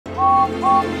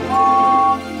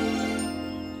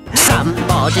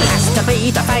Somebody has to be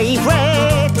the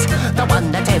favourite, the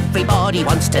one that everybody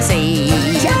wants to see.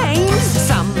 James!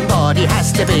 Somebody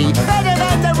has to be better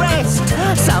than the rest.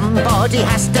 Somebody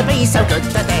has to be so good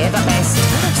that they're the best.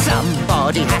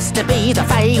 Somebody has to be the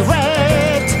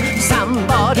favourite.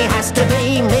 Somebody has to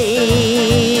be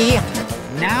me.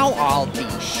 Now I'll be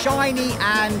shiny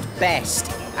and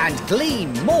best, and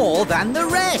gleam more than the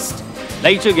rest.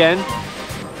 Late again.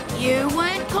 You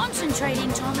weren't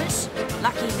concentrating, Thomas.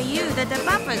 Lucky for you that the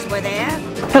buffers were there.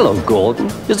 Hello, Gordon.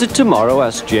 Is it tomorrow?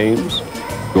 Asked James.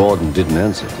 Gordon didn't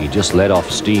answer. He just let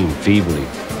off steam feebly.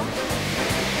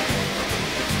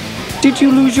 Did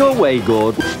you lose your way,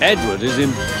 Gordon? Edward is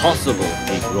impossible,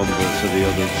 he grumbled to the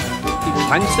others. He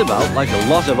clanks about like a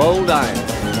lot of old iron,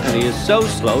 and he is so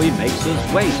slow he makes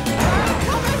us wait.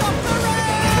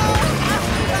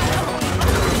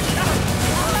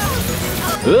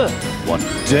 Ugh, what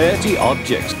dirty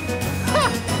objects.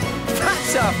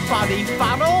 That's a funny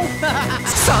funnel.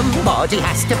 Somebody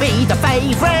has to be the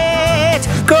favourite.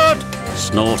 Good,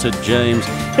 snorted James.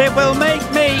 It will make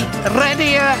me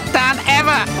readier than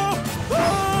ever.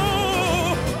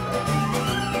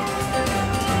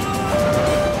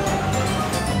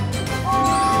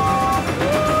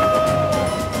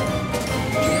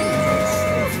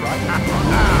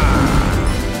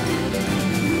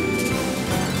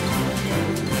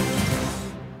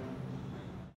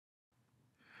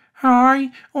 Hi,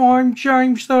 I'm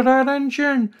James the Red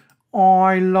Engine.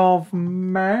 I love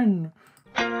men.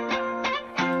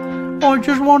 I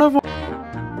just want to